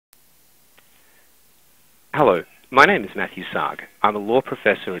Hello, my name is Matthew Sarg. I'm a law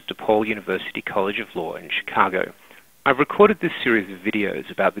professor at DePaul University College of Law in Chicago. I've recorded this series of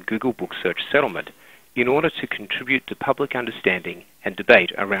videos about the Google Book Search settlement in order to contribute to public understanding and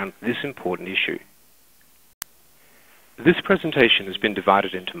debate around this important issue. This presentation has been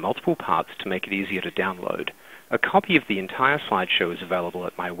divided into multiple parts to make it easier to download. A copy of the entire slideshow is available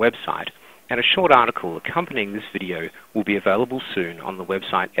at my website, and a short article accompanying this video will be available soon on the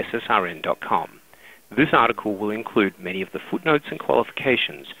website ssrn.com. This article will include many of the footnotes and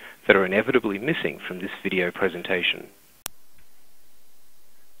qualifications that are inevitably missing from this video presentation.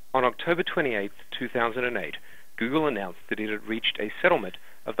 On October 28, 2008, Google announced that it had reached a settlement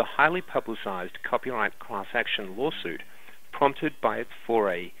of the highly publicized copyright class action lawsuit prompted by its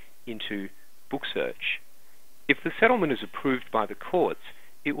foray into book search. If the settlement is approved by the courts,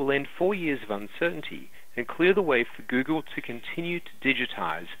 it will end 4 years of uncertainty and clear the way for Google to continue to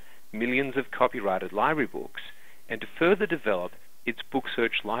digitize millions of copyrighted library books and to further develop its book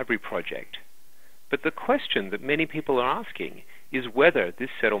search library project. But the question that many people are asking is whether this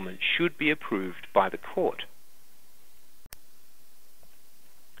settlement should be approved by the court.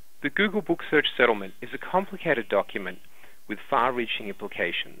 The Google Book Search settlement is a complicated document with far-reaching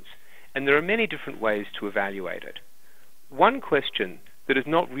implications, and there are many different ways to evaluate it. One question that has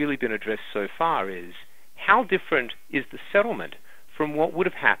not really been addressed so far is, how different is the settlement from what would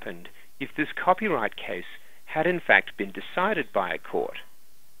have happened if this copyright case had in fact been decided by a court?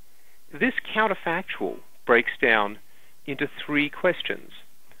 This counterfactual breaks down into three questions.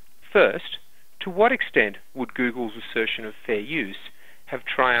 First, to what extent would Google's assertion of fair use have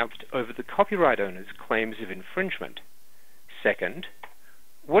triumphed over the copyright owner's claims of infringement? Second,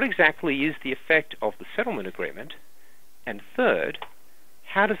 what exactly is the effect of the settlement agreement? And third,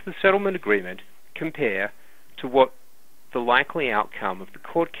 how does the settlement agreement compare to what the likely outcome of the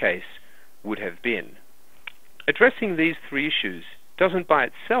court case would have been? Addressing these three issues doesn't by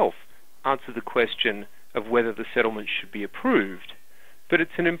itself answer the question of whether the settlement should be approved, but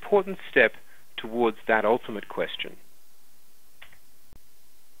it's an important step towards that ultimate question.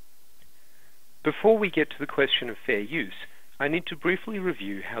 Before we get to the question of fair use, I need to briefly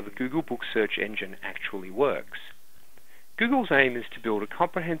review how the Google Book Search engine actually works. Google's aim is to build a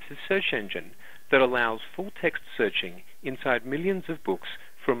comprehensive search engine that allows full-text searching inside millions of books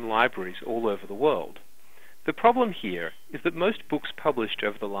from libraries all over the world. The problem here is that most books published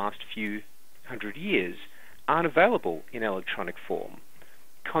over the last few hundred years aren't available in electronic form.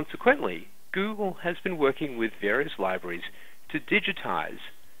 Consequently, Google has been working with various libraries to digitize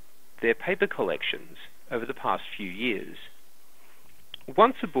their paper collections over the past few years.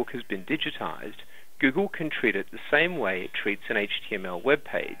 Once a book has been digitized, Google can treat it the same way it treats an HTML web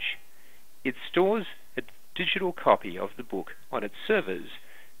page. It stores a digital copy of the book on its servers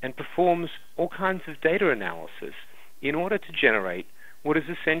and performs all kinds of data analysis in order to generate what is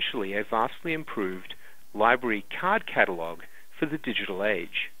essentially a vastly improved library card catalog for the digital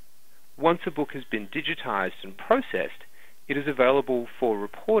age. Once a book has been digitized and processed, it is available for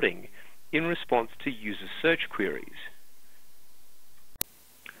reporting in response to user search queries.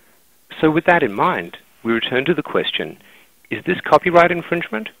 So with that in mind, we return to the question, is this copyright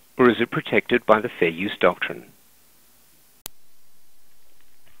infringement, or is it protected by the fair use doctrine?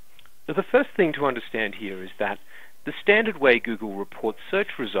 Now, the first thing to understand here is that the standard way Google reports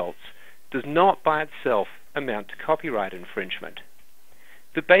search results does not by itself amount to copyright infringement.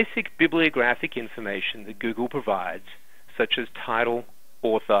 The basic bibliographic information that Google provides, such as title,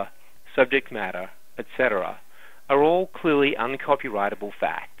 author, subject matter, etc., are all clearly uncopyrightable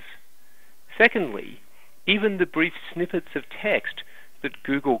facts. Secondly, even the brief snippets of text that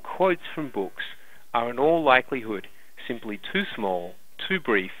Google quotes from books are in all likelihood simply too small, too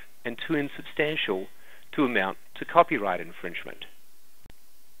brief, and too insubstantial to amount to copyright infringement.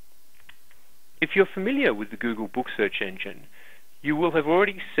 If you're familiar with the Google Book Search engine, you will have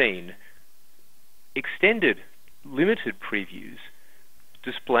already seen extended, limited previews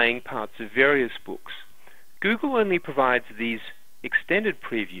displaying parts of various books. Google only provides these extended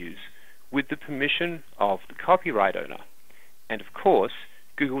previews with the permission of the copyright owner. And of course,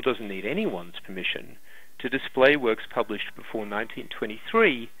 Google doesn't need anyone's permission to display works published before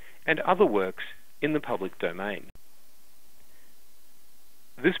 1923 and other works in the public domain.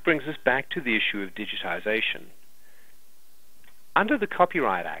 This brings us back to the issue of digitization. Under the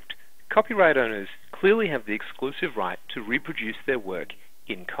Copyright Act, copyright owners clearly have the exclusive right to reproduce their work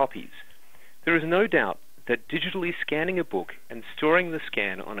in copies. There is no doubt that digitally scanning a book and storing the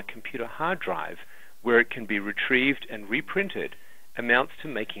scan on a computer hard drive where it can be retrieved and reprinted amounts to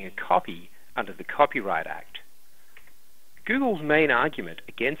making a copy under the Copyright Act. Google's main argument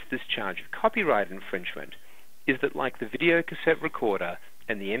against this charge of copyright infringement is that like the video cassette recorder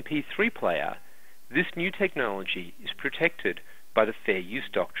and the MP3 player, this new technology is protected by the Fair Use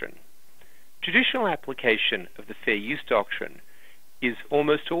Doctrine. Traditional application of the Fair Use Doctrine is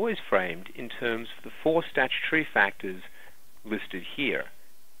almost always framed in terms of the 4 statutory factors listed here,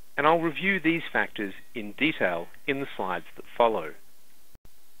 and I'll review these factors in detail in the slides that follow.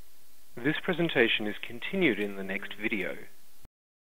 This presentation is continued in the next video.